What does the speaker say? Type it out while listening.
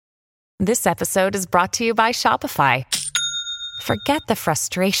This episode is brought to you by Shopify. Forget the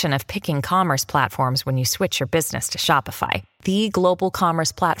frustration of picking commerce platforms when you switch your business to Shopify, the global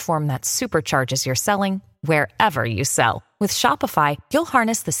commerce platform that supercharges your selling wherever you sell. With Shopify, you'll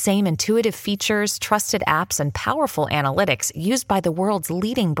harness the same intuitive features, trusted apps, and powerful analytics used by the world's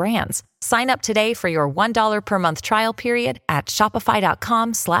leading brands. Sign up today for your $1 per month trial period at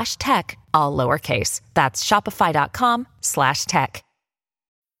shopify.com/tech, all lowercase. That's shopify.com/tech.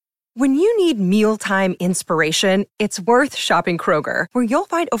 When you need mealtime inspiration, it's worth shopping Kroger, where you'll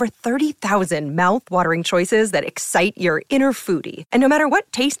find over 30,000 mouth-watering choices that excite your inner foodie. And no matter what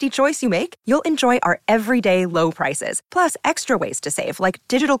tasty choice you make, you'll enjoy our everyday low prices, plus extra ways to save, like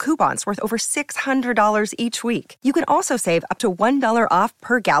digital coupons worth over $600 each week. You can also save up to $1 off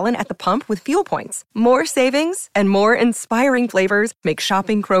per gallon at the pump with fuel points. More savings and more inspiring flavors make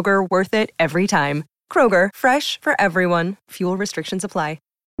shopping Kroger worth it every time. Kroger, fresh for everyone. Fuel restrictions apply.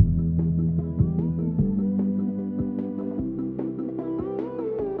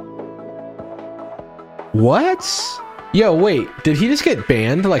 What? Yo, wait, did he just get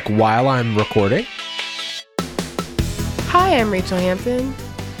banned, like, while I'm recording? Hi, I'm Rachel Hampton.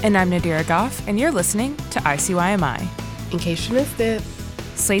 And I'm Nadira Goff, and you're listening to ICYMI. In case you missed it.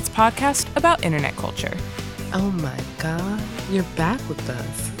 Slate's podcast about internet culture. Oh my God, you're back with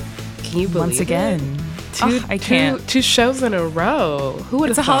us. Can you believe Once again. it? I can't. Two shows in a row. Who would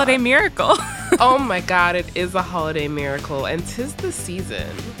have It's a holiday miracle. Oh my God, it is a holiday miracle, and 'tis the season.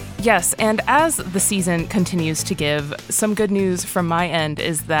 Yes, and as the season continues to give, some good news from my end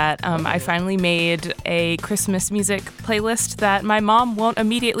is that I finally made a Christmas music playlist that my mom won't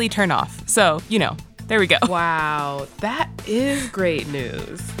immediately turn off. So, there we go. Wow, that is great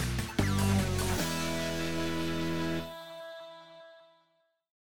news.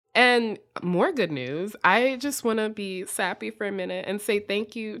 And more good news, I just want to be sappy for a minute and say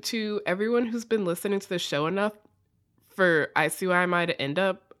thank you to everyone who's been listening to the show enough for ICYMI to end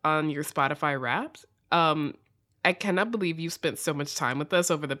up on your Spotify Wrapped. I cannot believe you spent so much time with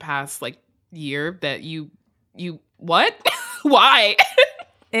us over the past year that you what? Why?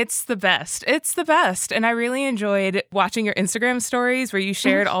 It's the best. It's the best. And I really enjoyed watching your Instagram stories where you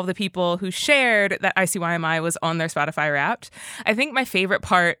shared all the people who shared that ICYMI was on their Spotify Wrapped. I think my favorite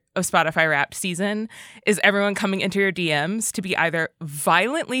part of Spotify Wrapped season is everyone coming into your DMs to be either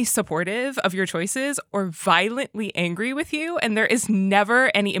violently supportive of your choices or violently angry with you. And there is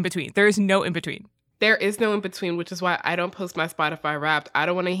never any in between. There is no in between. There is no in between, which is why I don't post my Spotify Wrapped. I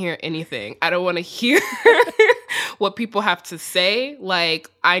don't want to hear anything. I don't want to hear what people have to say.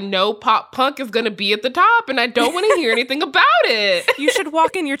 I know pop punk is going to be at the top, and I don't want to hear anything about it. You should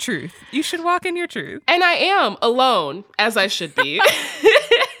walk in your truth. You should walk in your truth. And I am alone, as I should be.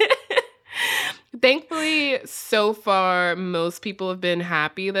 Thankfully, so far, most people have been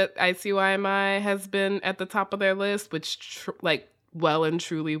happy that ICYMI has been at the top of their list, which well and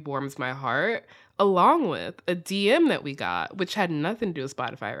truly warms my heart. Along with a DM that we got, which had nothing to do with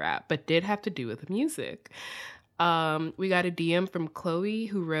Spotify Wrapped, but did have to do with music. We got a DM from Chloe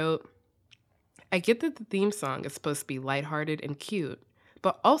who wrote, I get that the theme song is supposed to be lighthearted and cute,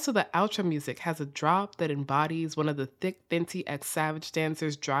 but also the outro music has a drop that embodies one of the thick Fenty X Savage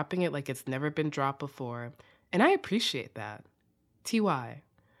dancers dropping it like it's never been dropped before. And I appreciate that. TY.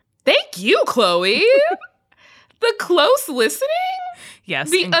 Thank you, Chloe! The close listening? Yes,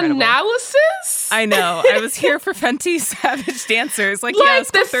 the incredible. Analysis? I know. I was here for Fenty Savage dancers. The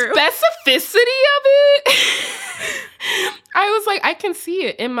specificity of it. I was like, I can see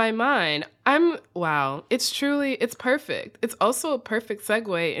it in my mind. Wow. It's perfect. It's also a perfect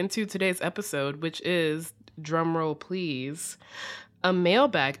segue into today's episode, which is, drumroll please, a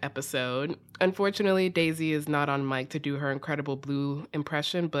mailbag episode. Unfortunately, Daisy is not on mic to do her incredible blue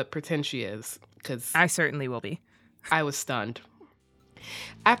impression, but pretend she is, because I certainly will be. I was stunned.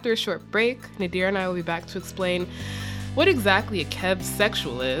 After a short break, Nadira and I will be back to explain what exactly a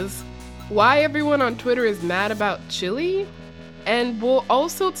kevsexual is, why everyone on Twitter is mad about chili, and we'll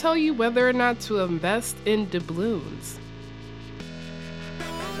also tell you whether or not to invest in doubloons.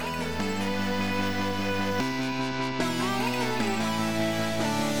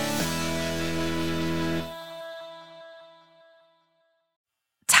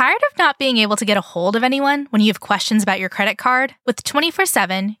 Tired of not being able to get a hold of anyone when you have questions about your credit card? With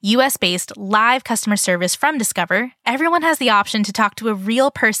 24/7 US-based live customer service from Discover, everyone has the option to talk to a real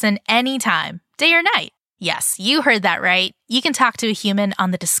person anytime, day or night. Yes, you heard that right. You can talk to a human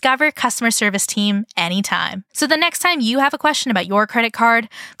on the Discover customer service team anytime. So the next time you have a question about your credit card,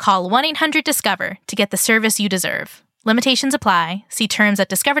 call 1-800-DISCOVER to get the service you deserve. Limitations apply. See terms at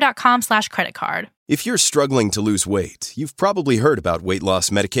discover.com/creditcard. If you're struggling to lose weight, you've probably heard about weight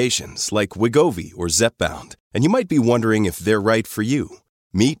loss medications like Wegovy or Zepbound, and you might be wondering if they're right for you.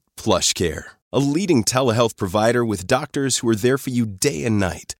 Meet PlushCare, a leading telehealth provider with doctors who are there for you day and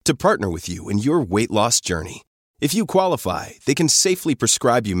night to partner with you in your weight loss journey. If you qualify, they can safely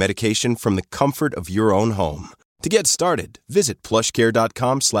prescribe you medication from the comfort of your own home. To get started, visit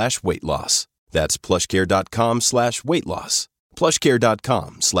plushcare.com/weight-loss. That's plushcare.com/weight-loss.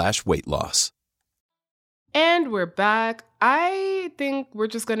 plushcare.com/weight-loss. And we're back. I think we're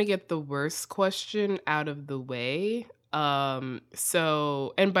just going to get the worst question out of the way. And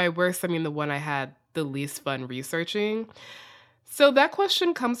by worst, I mean the one I had the least fun researching. So that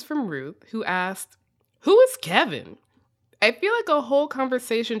question comes from Ruth, who asked, "Who is Kevin?" I feel like a whole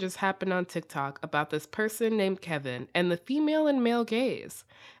conversation just happened on TikTok about this person named Kevin and the female and male gaze.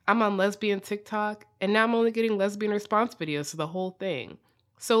 I'm on lesbian TikTok, and now I'm only getting lesbian response videos to the whole thing.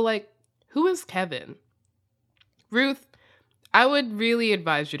 So, who is Kevin? Ruth, I would really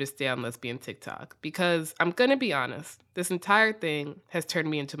advise you to stay on lesbian TikTok because I'm going to be honest, this entire thing has turned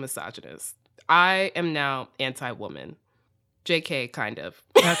me into misogynist. I am now anti-woman. JK, kind of.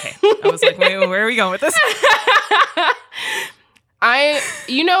 Okay. I was like, wait, where are we going with this?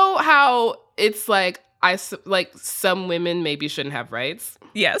 You know how it's like some women maybe shouldn't have rights?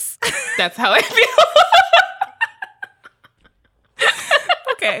 Yes. That's how I feel.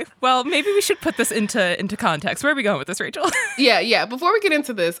 Okay. Well, maybe we should put this into context. Where are we going with this, Rachel? Yeah. Before we get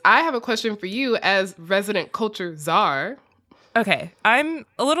into this, I have a question for you as resident culture czar. Okay. I'm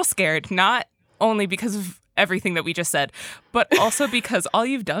a little scared, not only because of everything that we just said, but also because all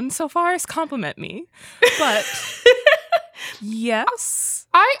you've done so far is compliment me. But yes.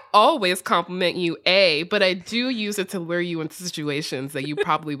 I always compliment you, but I do use it to lure you into situations that you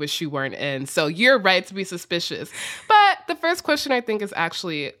probably wish you weren't in. So you're right to be suspicious. But the first question I think is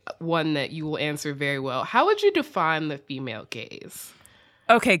actually one that you will answer very well. How would you define the female gaze?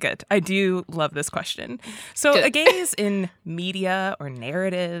 Okay, good. I do love this question. So a gaze in media or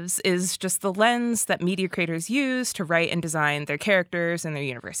narratives is just the lens that media creators use to write and design their characters and their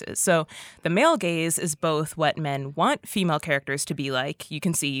universes. So the male gaze is both what men want female characters to be like. You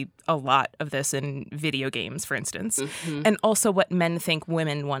can see a lot of this in video games, for instance, and also what men think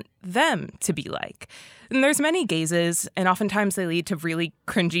women want them to be like. And there's many gazes, and oftentimes they lead to really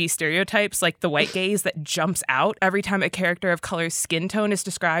cringy stereotypes, like the white gaze that jumps out every time a character of color's skin tone is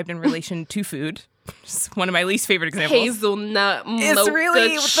described in relation to food. Just one of my least favorite examples. Hazelnut It's mocha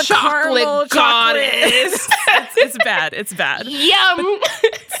really with the chocolate caramel goddess. It's bad. It's bad. Yum.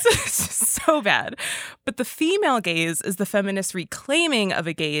 It's so bad. But the female gaze is the feminist reclaiming of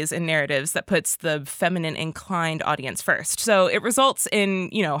a gaze in narratives that puts the feminine inclined audience first. So it results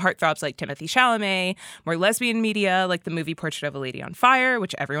in, heartthrobs like Timothée Chalamet, more lesbian media like the movie Portrait of a Lady on Fire,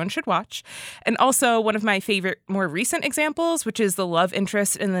 which everyone should watch. And also one of my favorite more recent examples, which is the love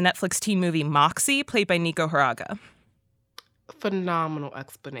interest in the Netflix teen movie Moxie, played by Nico Haraga. Phenomenal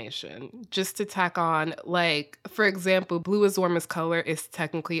explanation. Just to tack on, for example, Blue is Warm as Color is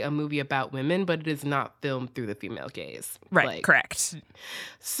technically a movie about women, but it is not filmed through the female gaze. Right, correct.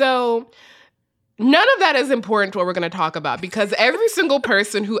 So none of that is important to what we're going to talk about because every single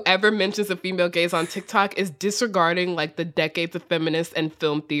person who ever mentions a female gaze on TikTok is disregarding the decades of feminist and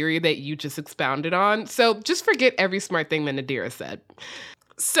film theory that you just expounded on. So just forget every smart thing that Nadira said.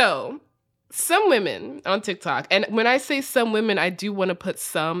 So some women on TikTok, and when I say some women, I do want to put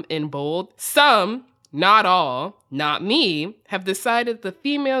some in bold. Some, not all, not me, have decided the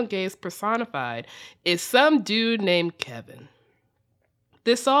female gaze personified is some dude named Kevin.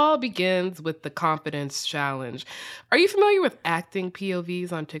 This all begins with the confidence challenge. Are you familiar with acting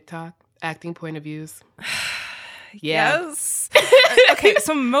POVs on TikTok? Acting point of views? Yeah. Yes. Okay,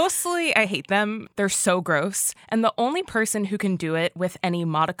 so mostly I hate them. They're so gross. And the only person who can do it with any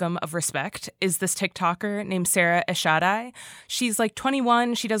modicum of respect is this TikToker named Sarah Eshadai. She's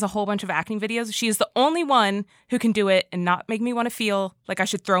 21. She does a whole bunch of acting videos. She is the only one who can do it and not make me want to feel like I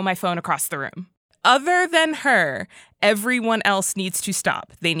should throw my phone across the room. Other than her, everyone else needs to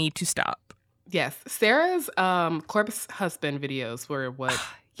stop. They need to stop. Yes. Sarah's corpse husband videos were what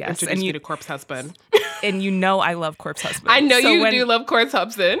introduced you to Corpse Husband. And I love Corpse Husband. I know you do love Corpse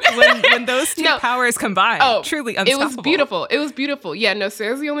Husband. when those two powers combine, truly unstoppable. It was beautiful. Yeah, no,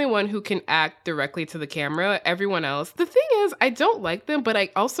 Sarah's the only one who can act directly to the camera. Everyone else. The thing is, I don't like them, but I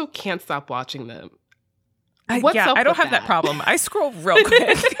also can't stop watching them. I don't have that problem. I scroll real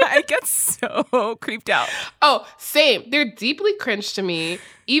quick. I get so creeped out. Oh, same. They're deeply cringe to me,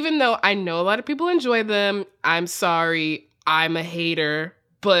 even though I know a lot of people enjoy them. I'm sorry. I'm a hater,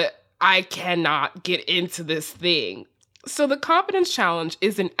 but I cannot get into this thing. So the Confidence Challenge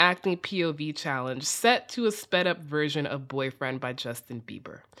is an acting POV challenge set to a sped up version of Boyfriend by Justin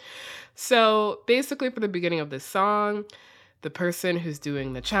Bieber. So basically for the beginning of this song, the person who's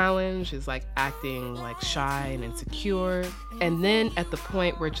doing the challenge is like acting like shy and insecure. And then at the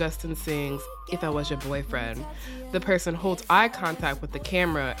point where Justin sings, "If I Was Your Boyfriend," the person holds eye contact with the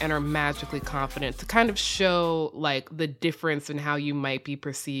camera and are magically confident to kind of show like the difference in how you might be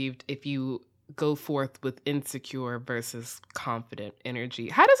perceived if you go forth with insecure versus confident energy.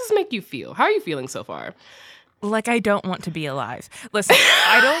 How does this make you feel? How are you feeling so far? Like I don't want to be alive. Listen,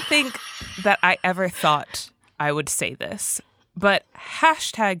 I don't think that I ever thought I would say this, but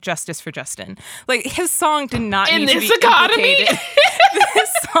hashtag justice for Justin. Like his song did not need to be implicated.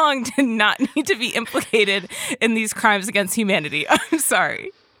 This song did not need to be implicated in these crimes against humanity. I'm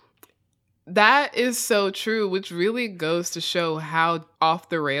sorry. That is so true, which really goes to show how off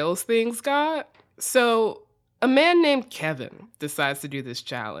the rails things got. So a man named Kevin decides to do this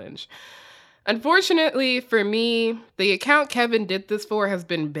challenge. Unfortunately for me, the account Kevin did this for has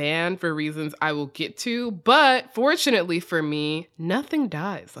been banned for reasons I will get to, but fortunately for me, nothing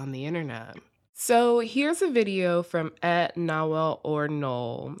dies on the internet. So here's a video from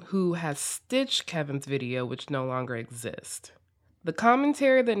 @Nawel who has stitched Kevin's video, which no longer exists. The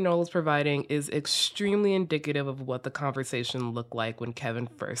commentary that Noel is providing is extremely indicative of what the conversation looked like when Kevin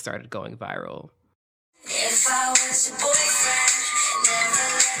first started going viral. If I was your boyfriend,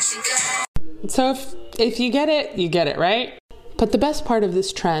 never let you go. So if you get it, right? But the best part of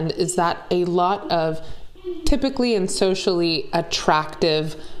this trend is that a lot of typically and socially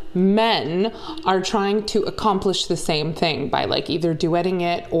attractive men are trying to accomplish the same thing by like either duetting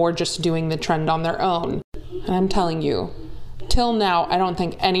it or just doing the trend on their own. And I'm telling you, till now, I don't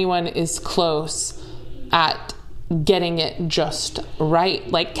think anyone is close at getting it just right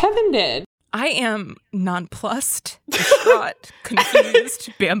like Kevin did. I am nonplussed, distraught,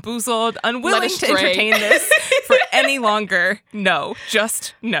 confused, bamboozled, unwilling to entertain this for any longer. No,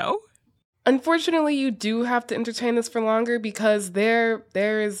 just no. Unfortunately, you do have to entertain this for longer because there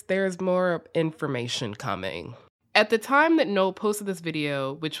is more information coming. At the time that Noel posted this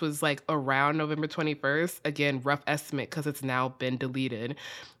video, which was like around November 21st, again, rough estimate because it's now been deleted,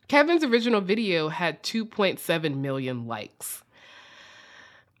 Kevin's original video had 2.7 million likes.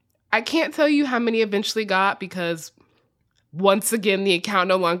 I can't tell you how many eventually got because, once again, the account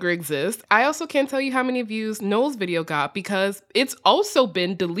no longer exists. I also can't tell you how many views Noel's video got because it's also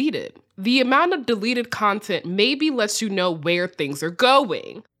been deleted. The amount of deleted content maybe lets you know where things are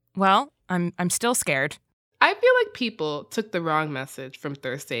going. Well, I'm still scared. I feel like people took the wrong message from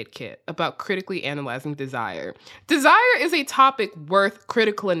Thirst Aid Kit about critically analyzing desire. Desire is a topic worth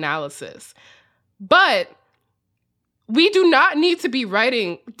critical analysis, but we do not need to be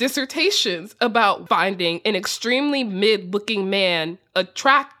writing dissertations about finding an extremely mid-looking man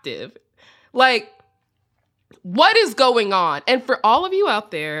attractive. Like, what is going on? And for all of you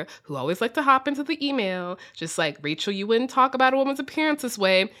out there who always like to hop into the email, just like, Rachel, you wouldn't talk about a woman's appearance this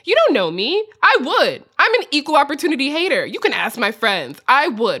way. You don't know me. I would. I'm an equal opportunity hater. You can ask my friends. I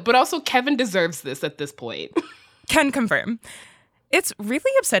would. But also Kevin deserves this at this point. Can confirm. It's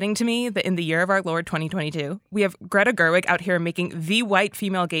really upsetting to me that in the year of our Lord 2022, we have Greta Gerwig out here making the white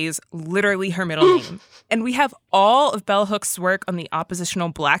female gaze literally her middle name. And we have all of Bell Hooks' work on the oppositional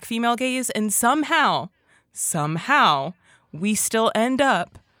black female gaze, and somehow, we still end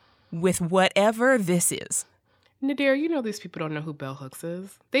up with whatever this is. Nadir, you know these people don't know who Bell Hooks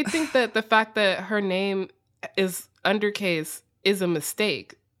is. They think that the fact that her name is undercase is a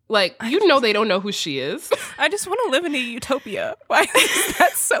mistake. Like, you know they don't know who she is. I just want to live in a utopia. Why is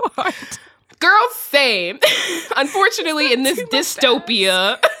that so hard? Girl, same. Unfortunately, in this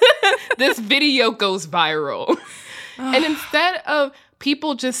dystopia, this video goes viral. And instead of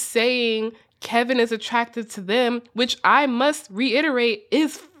people just saying Kevin is attracted to them, which I must reiterate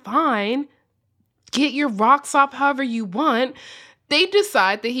is fine, get your rocks off however you want, they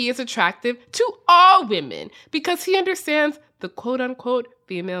decide that he is attractive to all women because he understands the quote-unquote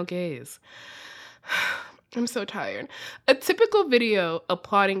female gaze. I'm so tired. A typical video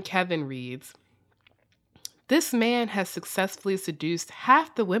applauding Kevin reads, "This man has successfully seduced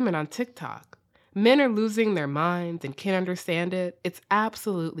half the women on TikTok. Men are losing their minds and can't understand it. It's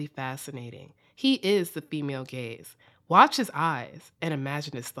absolutely fascinating. He is the female gaze. Watch his eyes and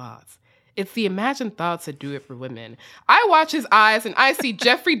imagine his thoughts. It's the imagined thoughts that do it for women. I watch his eyes and I see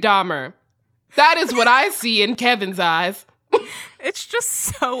Jeffrey Dahmer. That is what I see in Kevin's eyes." It's just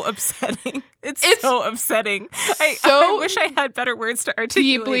so upsetting. It's so upsetting. I wish I had better words to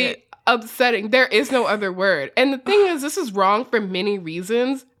articulate deeply upsetting. There is no other word. And the thing is, this is wrong for many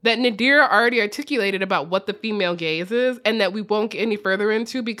reasons, that Nadira already articulated about what the female gaze is and that we won't get any further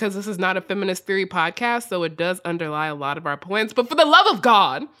into because this is not a feminist theory podcast, so it does underlie a lot of our points. But for the love of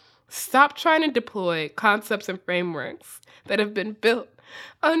God, stop trying to deploy concepts and frameworks that have been built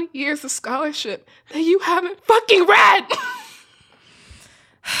on years of scholarship that you haven't fucking read.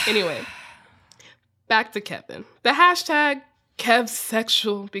 Anyway, back to Kevin. The hashtag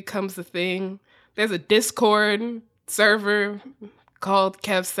KevSexual becomes a thing. There's a Discord server called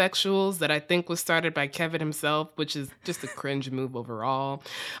KevSexuals that I think was started by Kevin himself, which is just a cringe move overall.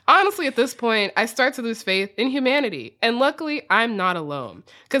 Honestly, at this point, I start to lose faith in humanity. And luckily, I'm not alone.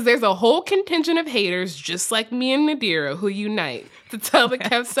 Because there's a whole contingent of haters just like me and Nadira who unite to tell the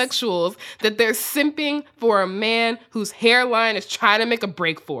KevSexuals that they're simping for a man whose hairline is trying to make a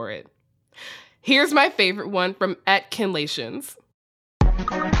break for it. Here's my favorite one from @Kinlations.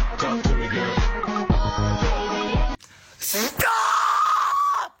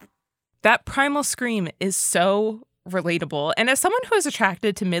 That primal scream is so relatable. And as someone who is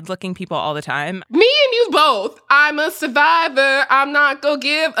attracted to mid-looking people all the time... Me and you both. I'm a survivor. I'm not gonna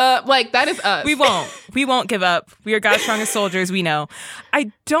give up. Like, that is us. We won't. We won't give up. We are God's strongest soldiers, we know.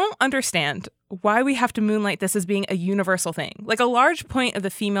 I don't understand why we have to moonlight this as being a universal thing. Like, a large point of the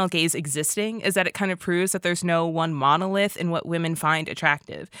female gaze existing is that it kind of proves that there's no one monolith in what women find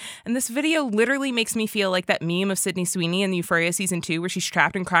attractive. And this video literally makes me feel like that meme of Sydney Sweeney in Euphoria Season 2 where she's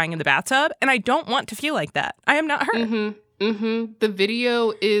trapped and crying in the bathtub, and I don't want to feel like that. I am not her. The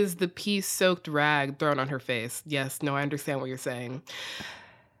video is the pee-soaked rag thrown on her face. Yes, no, I understand what you're saying.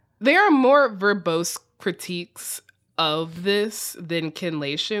 There are more verbose critiques of this than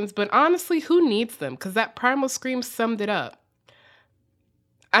Kinlations, but honestly, who needs them? Because that primal scream summed it up.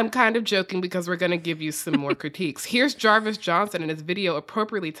 I'm kind of joking because we're going to give you some more critiques. Here's Jarvis Johnson in his video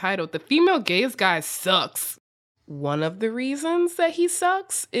appropriately titled, "The Female Gaze Guy Sucks." One of the reasons that he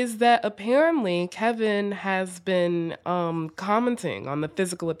sucks is that apparently Kevin has been commenting on the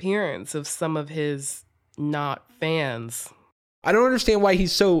physical appearance of some of his not fans. I don't understand why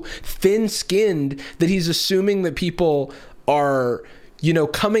he's so thin-skinned that he's assuming that people are, you know,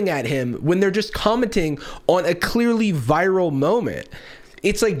 coming at him when they're just commenting on a clearly viral moment.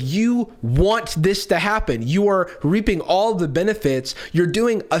 It's like you want this to happen. You are reaping all the benefits. You're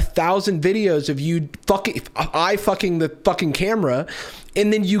doing 1,000 videos of you fucking the fucking camera,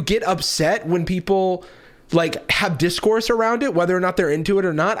 and then you get upset when people like have discourse around it, whether or not they're into it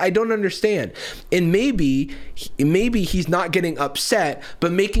or not. I don't understand. And maybe he's not getting upset,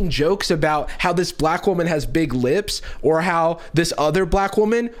 but making jokes about how this black woman has big lips, or how this other black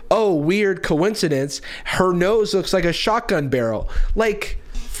woman, oh, weird coincidence, her nose looks like a shotgun barrel. Like,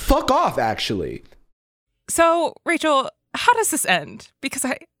 fuck off, actually. So, Rachel, how does this end? Because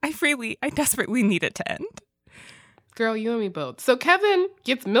I desperately need it to end. Girl, you and me both. So Kevin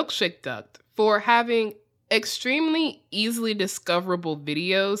gets milkshake ducked for having extremely easily discoverable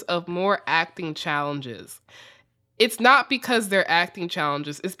videos of more acting challenges. It's not because they're acting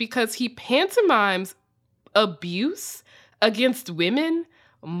challenges, it's because he pantomimes abuse against women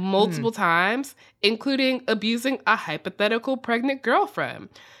multiple times, including abusing a hypothetical pregnant girlfriend,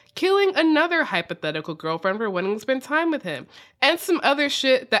 killing another hypothetical girlfriend for wanting to spend time with him, and some other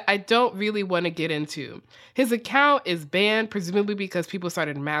shit that I don't really want to get into. His account is banned, presumably because people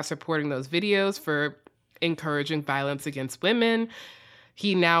started mass reporting those videos for encouraging violence against women.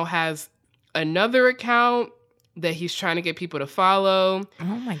 He now has another account that he's trying to get people to follow. Oh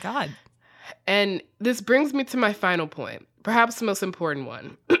my God. And this brings me to my final point, perhaps the most important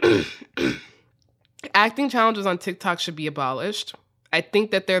one. Acting challenges on TikTok should be abolished. I think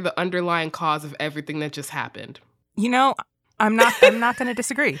that they're the underlying cause of everything that just happened. You know, I'm not going to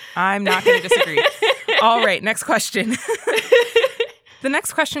disagree. I'm not going to disagree. All right, next question. The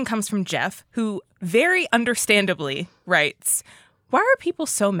next question comes from Jeff, who very understandably writes, "Why are people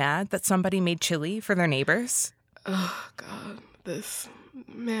so mad that somebody made chili for their neighbors?" Oh, God, this,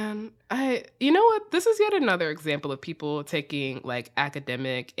 man. You know what? This is yet another example of people taking like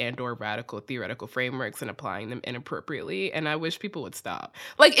academic and or radical theoretical frameworks and applying them inappropriately. And I wish people would stop.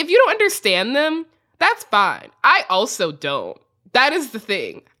 Like, if you don't understand them, that's fine. I also don't. That is the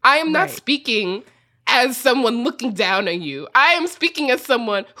thing. I am not speaking as someone looking down on you. I am speaking as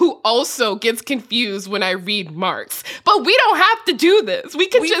someone who also gets confused when I read Marx. But we don't have to do this. We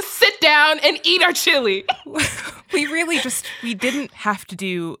can just sit down and eat our chili. We didn't have to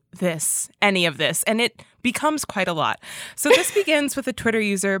do any of this, and it becomes quite a lot. So this begins with a Twitter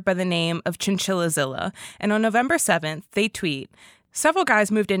user by the name of Chinchillazilla, and on November 7th, they tweet, Several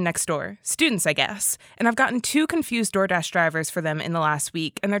guys moved in next door, students, I guess, and I've gotten 2 confused DoorDash drivers for them in the last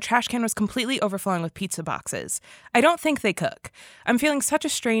week, and their trash can was completely overflowing with pizza boxes. I don't think they cook. I'm feeling such a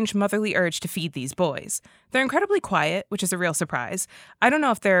strange motherly urge to feed these boys. They're incredibly quiet, which is a real surprise. I don't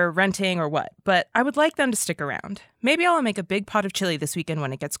know if they're renting or what, but I would like them to stick around. Maybe I'll make a big pot of chili this weekend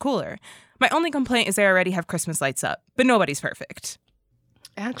when it gets cooler. My only complaint is they already have Christmas lights up, but nobody's perfect.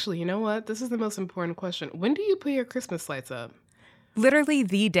 Actually, you know what? This is the most important question. When do you put your Christmas lights up? Literally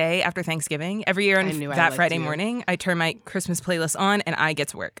the day after Thanksgiving. Every year on that Friday morning, I turn my Christmas playlist on and I get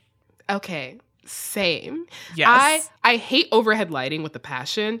to work. Okay, same. Yes. I hate overhead lighting with a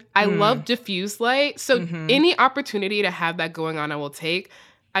passion. I love diffuse light. So any opportunity to have that going on, I will take.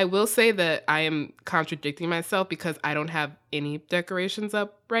 I will say that I am contradicting myself because I don't have any decorations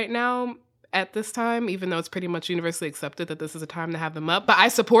up right now at this time, even though it's pretty much universally accepted that this is a time to have them up. But I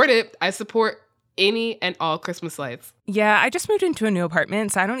support it. I support any and all Christmas lights. Yeah, I just moved into a new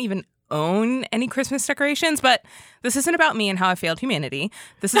apartment, so I don't even own any Christmas decorations, but this isn't about me and how I failed humanity.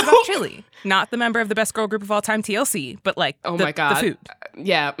 This is about chili, not the member of the best girl group of all time, TLC, but like my God. the food.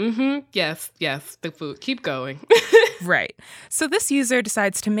 Yeah, yes, the food. Keep going. Right. So this user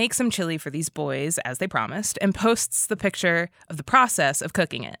decides to make some chili for these boys, as they promised, and posts the picture of the process of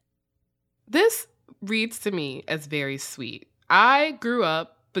cooking it. This reads to me as very sweet. I grew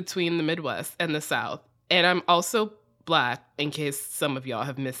up between the Midwest and the South, and I'm also Black, in case some of y'all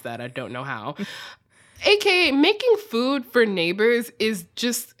have missed that. I don't know how. AKA, making food for neighbors is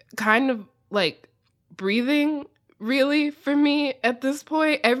just kind of like breathing, really, for me at this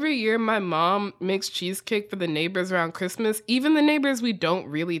point. Every year, my mom makes cheesecake for the neighbors around Christmas, even the neighbors we don't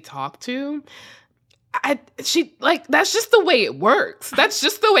really talk to. That's just the way it works. That's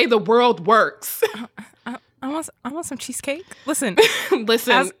just the way the world works. I want some cheesecake. Listen.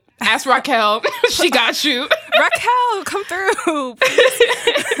 Ask Raquel. She got you. Raquel, come through.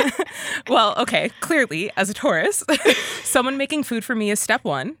 Well, okay. Clearly, as a Taurus, someone making food for me is step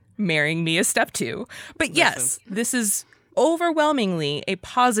 1. Marrying me is step 2. But yes, this is overwhelmingly a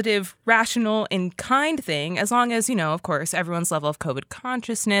positive, rational, and kind thing, as long as, of course, everyone's level of COVID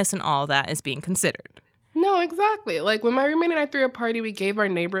consciousness and all that is being considered. No, exactly. Like, when my roommate and I threw a party, we gave our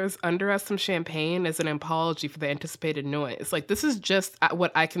neighbors under us some champagne as an apology for the anticipated noise. Like, this is just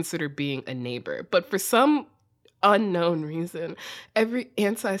what I consider being a neighbor. But for some unknown reason, every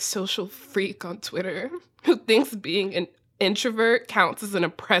antisocial freak on Twitter who thinks being an introvert counts as an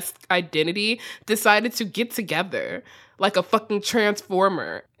oppressed identity decided to get together like a fucking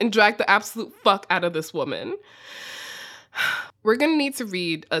transformer and drag the absolute fuck out of this woman. We're going to need to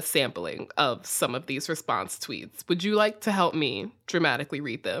read a sampling of some of these response tweets. Would you like to help me dramatically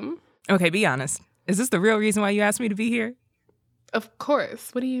read them? Okay, be honest. Is this the real reason why you asked me to be here? Of course.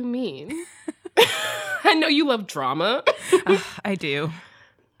 What do you mean? I know you love drama. I do.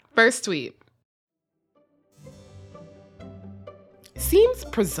 First tweet. Seems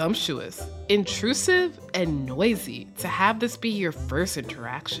presumptuous, intrusive, and noisy to have this be your first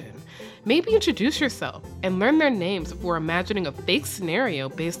interaction. Maybe introduce yourself and learn their names before imagining a fake scenario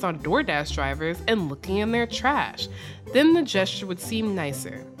based on DoorDash drivers and looking in their trash. Then the gesture would seem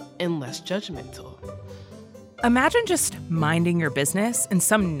nicer and less judgmental. Imagine just minding your business and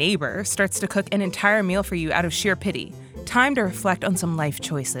some neighbor starts to cook an entire meal for you out of sheer pity. Time to reflect on some life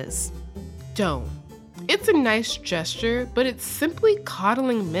choices. Don't. It's a nice gesture, but it's simply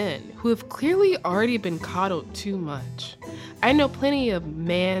coddling men who have clearly already been coddled too much. I know plenty of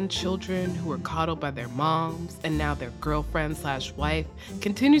children who were coddled by their moms, and now their girlfriend/wife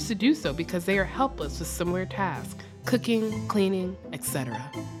continues to do so because they are helpless with similar tasks, cooking, cleaning,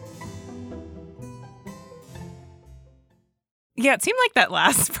 etc. Yeah, it seemed like that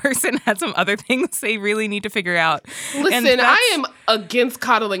last person had some other things they really need to figure out. Listen, I am against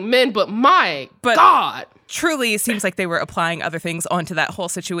coddling men, but God. Truly, it seems like they were applying other things onto that whole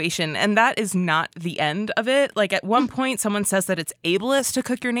situation, and that is not the end of it. Like, at one point, someone says that it's ableist to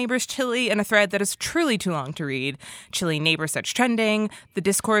cook your neighbor's chili in a thread that is truly too long to read. Chili neighbor starts trending. The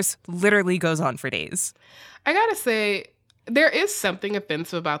discourse literally goes on for days. I gotta say, there is something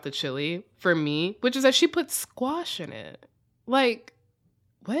offensive about the chili, for me, which is that she put squash in it. Like,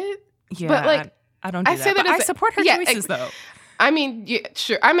 what? Yeah, but like, I don't do that, but I support her choices, though. I mean, yeah,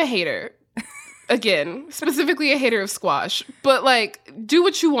 sure, I'm a hater. Again, specifically a hater of squash. But, like, do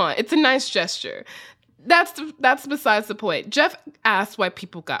what you want. It's a nice gesture. That's besides the point. Jeff asked why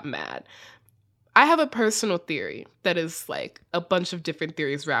people got mad. I have a personal theory that is, like, a bunch of different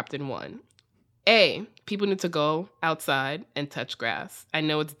theories wrapped in one. A, people need to go outside and touch grass. I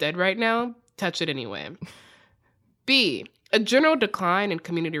know it's dead right now. Touch it anyway. B, a general decline in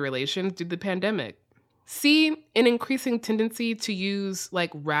community relations due to the pandemic. see an increasing tendency to use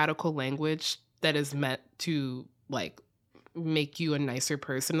like radical language that is meant to like make you a nicer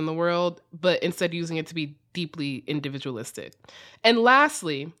person in the world, but instead using it to be deeply individualistic. And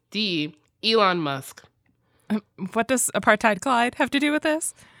lastly, D, Elon Musk. What does apartheid Clyde have to do with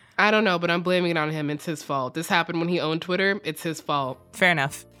this? I don't know, but I'm blaming it on him. It's his fault. This happened when he owned Twitter. It's his fault. Fair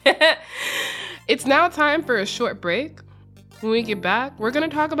enough. It's now time for a short break. When we get back, we're going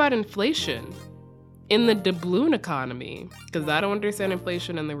to talk about inflation in the doubloon economy, because I don't understand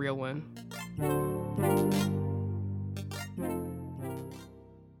inflation in the real one.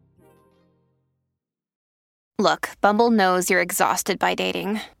 Look, Bumble knows you're exhausted by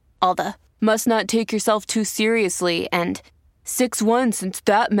dating. All the must not take yourself too seriously and 6'1" since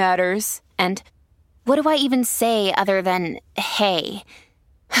that matters. And what do I even say other than hey?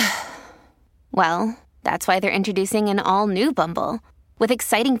 Well, that's why they're introducing an all-new Bumble with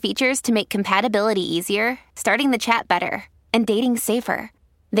exciting features to make compatibility easier, starting the chat better, and dating safer.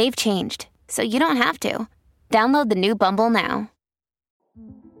 They've changed, so you don't have to. Download the new Bumble now.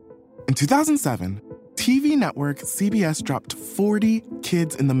 In 2007, TV network CBS dropped 40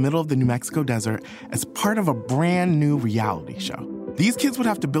 kids in the middle of the New Mexico desert as part of a brand new reality show. These kids would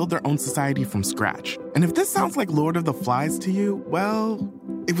have to build their own society from scratch. And if this sounds like Lord of the Flies to you, well,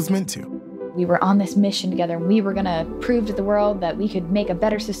 it was meant to. We were on this mission together. We were going to prove to the world that we could make a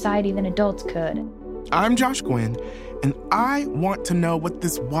better society than adults could. I'm Josh Gwynn, and I want to know what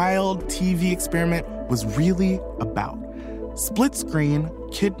this wild TV experiment was really about. Split Screen,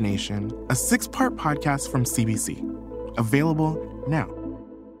 Kid Nation, a 6-part podcast from CBC. Available now.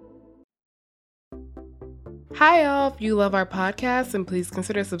 Hi, all. If you love our podcast, and please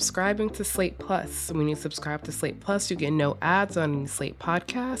consider subscribing to Slate Plus. When you subscribe to Slate Plus, you get no ads on any Slate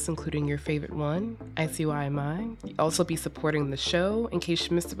podcasts, including your favorite one, ICYMI. You'll also be supporting the show. In case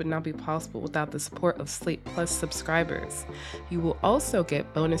you missed, it would not be possible without the support of Slate Plus subscribers. You will also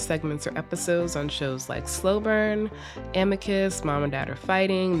get bonus segments or episodes on shows like Slow Burn, Amicus, Mom and Dad Are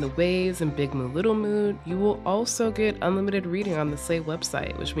Fighting, The Waves, and Big Mood, Little Mood. You will also get unlimited reading on the Slate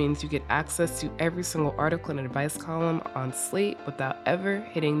website, which means you get access to every single article and advice column on Slate without ever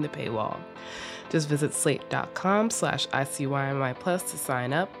hitting the paywall. Just visit slate.com/ICYMI Plus to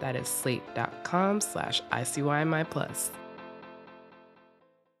sign up. That is slate.com/ICYMI Plus.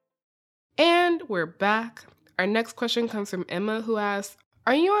 And we're back. Our next question comes from Emma, who asks,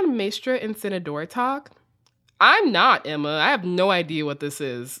 are you on Maestra and Senador talk? I'm not, Emma. I have no idea what this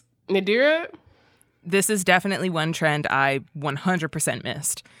is. Nadira? This is definitely one trend I 100%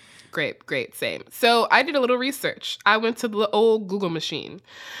 missed. Great, same. So I did a little research. I went to the old Google machine.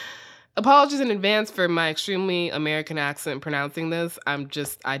 Apologies in advance for my extremely American accent pronouncing this.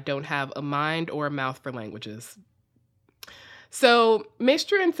 I don't have a mind or a mouth for languages. So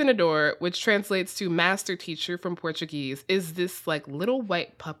Maestra and Senador, which translates to master teacher from Portuguese, is this like little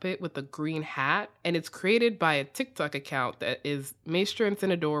white puppet with a green hat, and it's created by a TikTok account that is Maestra and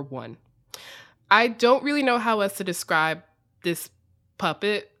Senador 1. I don't really know how else to describe this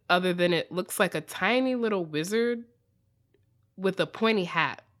puppet other than it looks like a tiny little wizard with a pointy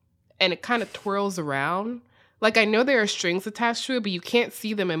hat, and it kind of twirls around. Like, I know there are strings attached to it, but you can't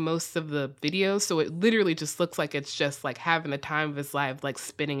see them in most of the videos, so it literally just looks like it's just like having the time of his life, like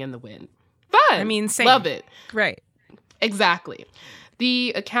spinning in the wind. Fun! I mean, same. Love it. Right. Exactly.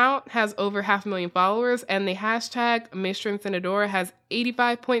 The account has over 500,000 followers, and the hashtag Maestra and Senador has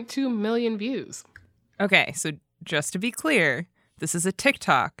 85.2 million views. Okay, so just to be clear, this is a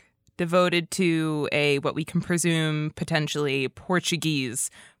TikTok devoted to a, what we can presume, potentially Portuguese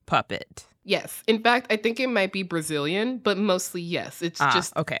puppet. Yes. In fact, I think it might be Brazilian, but mostly yes. It's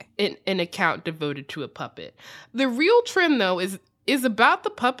just okay. an account devoted to a puppet. The real trend, though, is about the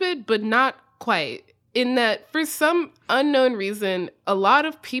puppet, but not quite. In that, for some unknown reason, a lot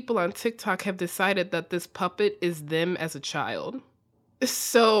of people on TikTok have decided that this puppet is them as a child.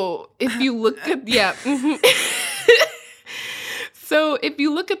 So if you look at, So if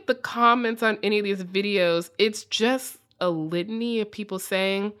you look at the comments on any of these videos, it's just a litany of people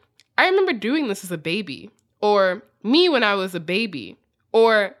saying, I remember doing this as a baby, or me when I was a baby,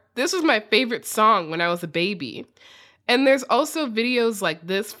 or this was my favorite song when I was a baby. And there's also videos like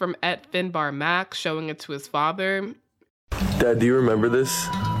this from @FinbarMac showing it to his father. Dad, do you remember this?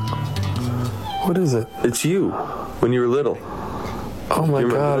 What is it? It's you, when you were little. Oh my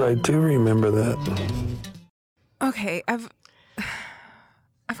God, I do remember that. Okay, I've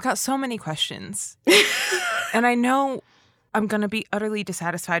got so many questions. And I know I'm going to be utterly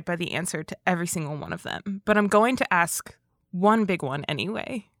dissatisfied by the answer to every single one of them. But I'm going to ask one big one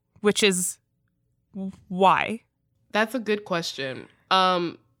anyway, which is why? That's a good question.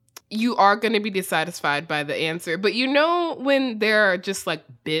 you are going to be dissatisfied by the answer. But you know when there are just like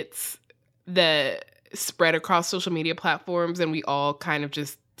bits that spread across social media platforms and we all kind of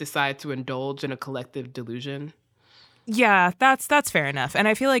just decide to indulge in a collective delusion? Yeah, that's fair enough. And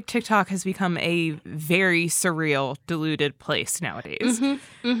I feel like TikTok has become a very surreal, deluded place nowadays.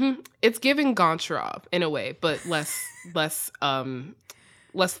 It's giving Goncharov in a way, but less lore,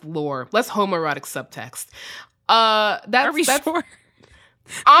 less homoerotic subtext. Are we sure?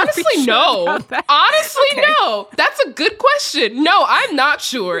 Honestly, no. Honestly, no. That's a good question. No, I'm not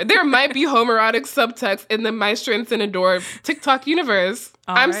sure. There might be homoerotic subtext in the Maestra Encendedor TikTok universe.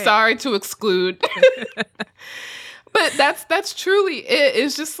 I'm sorry to exclude. But that's truly it.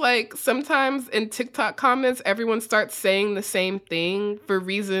 It's just like sometimes in TikTok comments, everyone starts saying the same thing for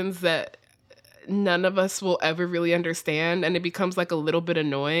reasons that none of us will ever really understand. And it becomes like a little bit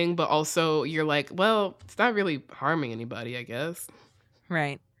annoying, but also you're like, well, it's not really harming anybody, I guess.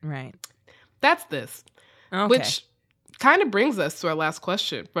 Right. That's this. Okay. Which kind of brings us to our last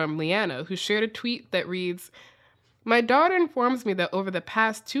question from Leanna, who shared a tweet that reads, my daughter informs me that over the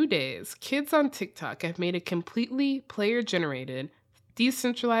past 2 days, kids on TikTok have made a completely player-generated,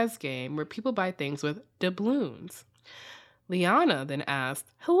 decentralized game where people buy things with doubloons. Liana then asked,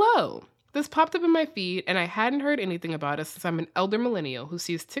 hello, this popped up in my feed and I hadn't heard anything about it since I'm an elder millennial who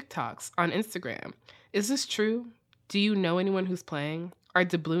sees TikToks on Instagram. Is this true? Do you know anyone who's playing? Are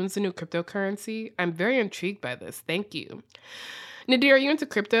doubloons the new cryptocurrency? I'm very intrigued by this. Thank you. Nadir, are you into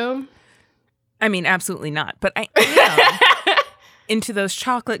crypto? I mean, absolutely not. But I am into those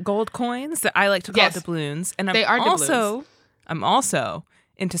chocolate gold coins that I like to call doubloons. And they are doubloons. I'm also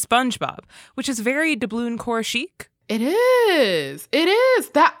into SpongeBob, which is very doubloon core chic. It is.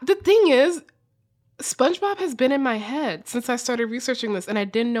 The thing is, SpongeBob has been in my head since I started researching this, and I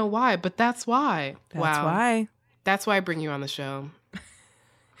didn't know why, but that's why. That's why I bring you on the show.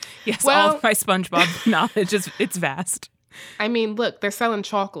 Yes, all of my SpongeBob knowledge it's vast. I mean, look, they're selling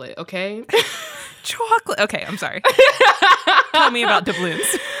chocolate, okay? Chocolate. Okay, I'm sorry. Tell me about doubloons.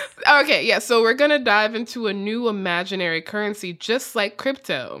 Okay, yeah, so we're going to dive into a new imaginary currency just like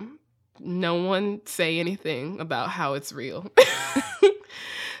crypto. No one say anything about how it's real.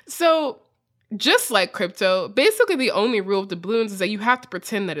 So, just like crypto, basically the only rule of doubloons is that you have to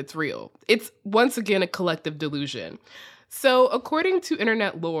pretend that it's real. It's, once again, a collective delusion. So, according to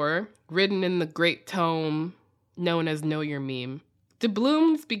internet lore, written in the great tome known as Know Your Meme,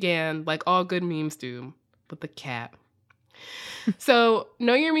 doubloons began, like all good memes do, with a cat. So,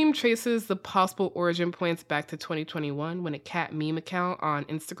 Know Your Meme traces the possible origin points back to 2021 when a cat meme account on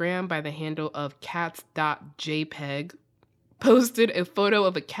Instagram by the handle of cats.jpg posted a photo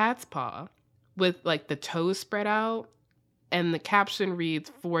of a cat's paw with like the toes spread out, and the caption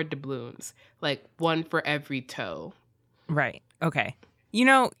reads 4 doubloons, like 1 for every toe. Right. Okay. You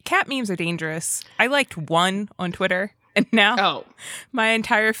know, cat memes are dangerous. I liked one on Twitter, and now my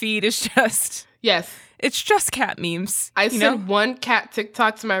entire feed is just... Yes. It's just cat memes. I send one cat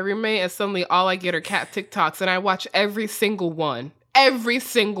TikTok to my roommate, and suddenly all I get are cat TikToks, and I watch every single one. Every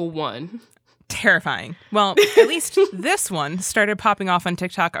single one. Terrifying. Well, at least this one started popping off on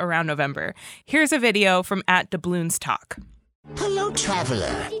TikTok around November. Here's a video from @DoubloonsTalk. Hello,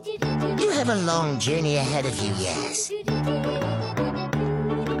 traveler. You have a long journey ahead of you, yes.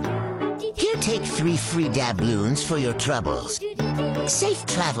 Here, take 3 free doubloons for your troubles. Safe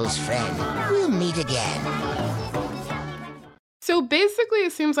travels, friend. We'll meet again. So basically,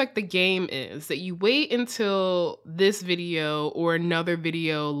 it seems like the game is that you wait until this video or another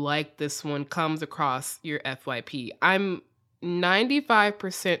video like this one comes across your FYP. I'm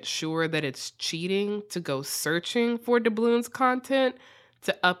 95% sure that it's cheating to go searching for doubloons content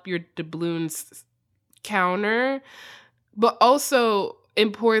to up your doubloons counter. But also,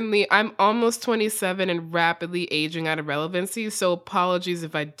 importantly, I'm almost 27 and rapidly aging out of relevancy, so apologies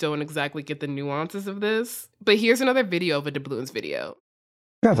if I don't exactly get the nuances of this. But here's another video of a doubloons video.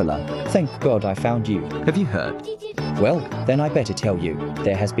 Traveller, thank God I found you. Have you heard? Well, then I better tell you.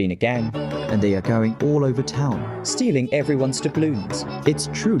 There has been a gang, and they are going all over town, stealing everyone's doubloons. It's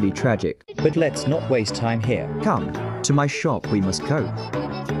truly tragic, but let's not waste time here. Come, to my shop we must go.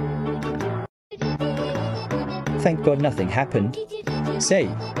 Thank God nothing happened. Say,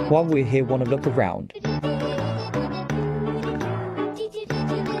 while we're here, want to look around?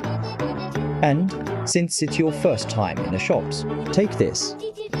 And, since it's your first time in the shops, take this.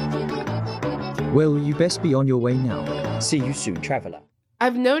 Well, you best be on your way now. See you soon, traveler.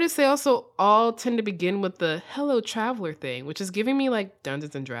 I've noticed they also all tend to begin with the hello traveler thing, which is giving me like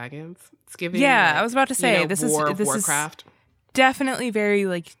Dungeons and Dragons. It's giving I like, was about to say, this Warcraft. is definitely very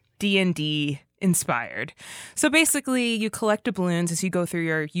like D&D inspired. So basically, you collect doubloons as you go through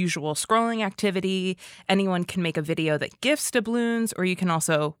your usual scrolling activity. Anyone can make a video that gifts doubloons, or you can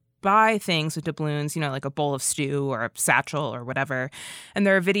also buy things with doubloons, like a bowl of stew or a satchel or whatever. And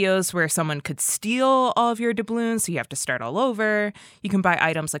there are videos where someone could steal all of your doubloons, so you have to start all over. You can buy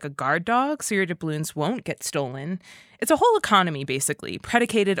items like a guard dog, so your doubloons won't get stolen. It's a whole economy, basically,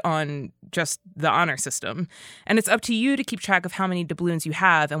 predicated on just the honor system. And it's up to you to keep track of how many doubloons you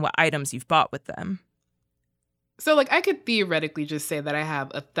have and what items you've bought with them. So, I could theoretically just say that I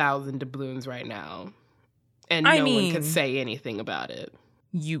have 1,000 doubloons right now, and no one could say anything about it.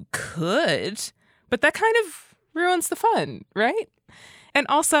 You could, but that kind of ruins the fun, right? And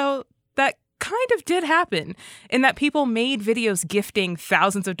also, that kind of did happen in that people made videos gifting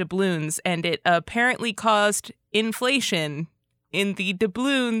thousands of doubloons, and it apparently caused inflation in the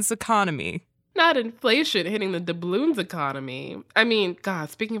doubloons economy. Not inflation hitting the doubloons economy. I mean, God,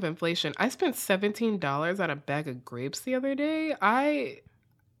 speaking of inflation, I spent $17 on a bag of grapes the other day.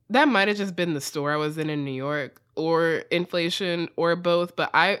 That might have just been the store I was in New York, or inflation, or both, but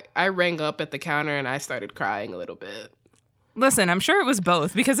I rang up at the counter and I started crying a little bit. Listen, I'm sure it was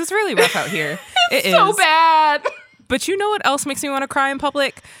both, because it's really rough out here. It's so bad. But you know what else makes me want to cry in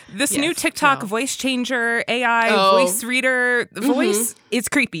public? This new TikTok voice changer, AI voice reader voice. It's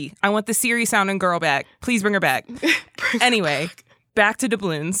creepy. I want the Siri sounding girl back. Please bring her back. Anyway, back to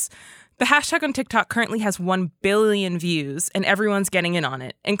doubloons. The hashtag on TikTok currently has 1 billion views, and everyone's getting in on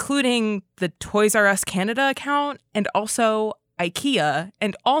it, including the Toys R Us Canada account, and also IKEA,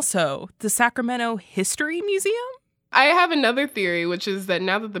 and also the Sacramento History Museum. I have another theory, which is that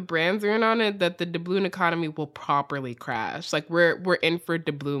now that the brands are in on it, that the doubloon economy will properly crash. We're in for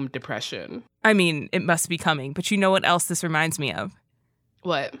doubloon depression. I mean, it must be coming, but you know what else this reminds me of?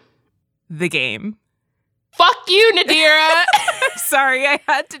 What? The game. Fuck you, Nadira! Sorry, I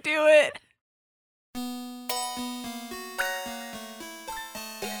had to do it.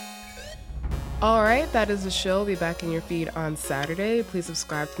 All right, that is the show. We'll be back in your feed on Saturday. Please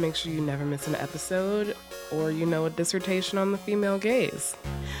subscribe to make sure you never miss an episode or, a dissertation on the female gaze.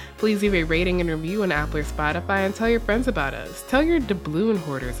 Please leave a rating and review on Apple or Spotify and tell your friends about us. Tell your doubloon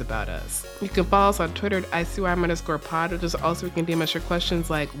hoarders about us. You can follow us on Twitter at ICYM_pod, or just also you can DM us your questions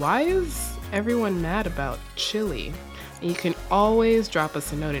like, why is everyone mad about chili? And you can always drop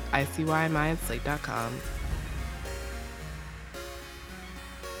us a note at ICYMI@slate.com.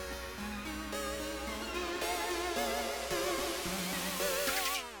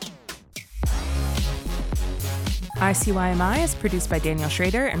 ICYMI is produced by Daniel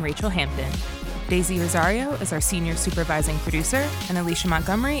Schrader and Rachel Hampton. Daisy Rosario is our senior supervising producer, and Alicia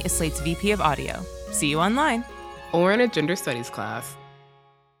Montgomery is Slate's VP of Audio. See you online. Or in a gender studies class.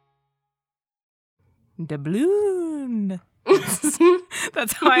 Doubloon.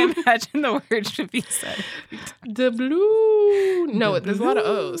 That's how I imagine the word should be said. Doubloon. No, there's a lot of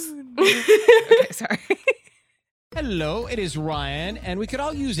O's. Okay, sorry. Hello, it is Ryan, and we could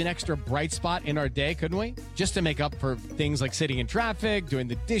all use an extra bright spot in our day, couldn't we? Just to make up for things like sitting in traffic, doing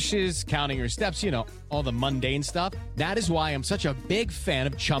the dishes, counting your steps, all the mundane stuff. That is why I'm such a big fan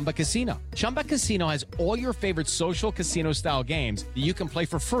of Chumba Casino. Chumba Casino has all your favorite social casino-style games that you can play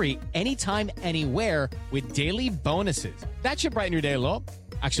for free anytime, anywhere with daily bonuses. That should brighten your day a little.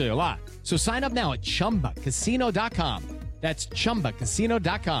 Actually, a lot. So sign up now at ChumbaCasino.com. That's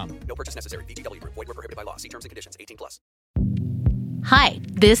ChumbaCasino.com. No purchase necessary. VGW Group. Void where prohibited by law. See terms and conditions. 18+. Hi,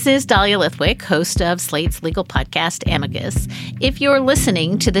 this is Dahlia Lithwick, host of Slate's legal podcast, Amicus. If you're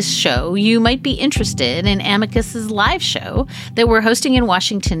listening to this show, you might be interested in Amicus's live show that we're hosting in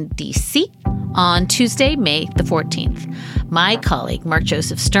Washington, D.C. on Tuesday, May the 14th. My colleague, Mark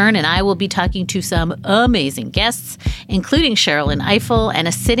Joseph Stern, and I will be talking to some amazing guests, including Sherrilyn Ifill and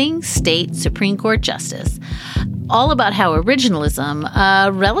a sitting state Supreme Court justice, all about how originalism,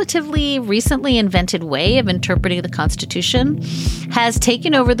 a relatively recently invented way of interpreting the Constitution, has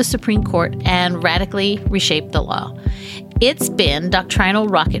taken over the Supreme Court and radically reshaped the law. It's been doctrinal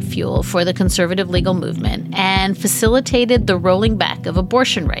rocket fuel for the conservative legal movement and facilitated the rolling back of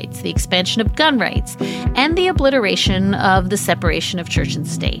abortion rights, the expansion of gun rights, and the obliteration of the separation of church and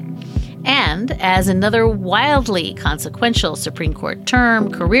state. And as another wildly consequential Supreme Court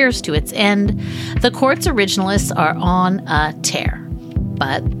term careers to its end, the court's originalists are on a tear.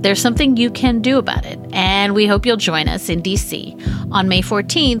 But there's something you can do about it, and we hope you'll join us in D.C. on May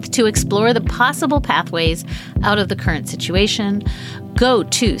 14th to explore the possible pathways out of the current situation. Go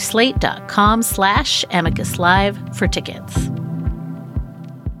to slate.com/amicuslive for tickets.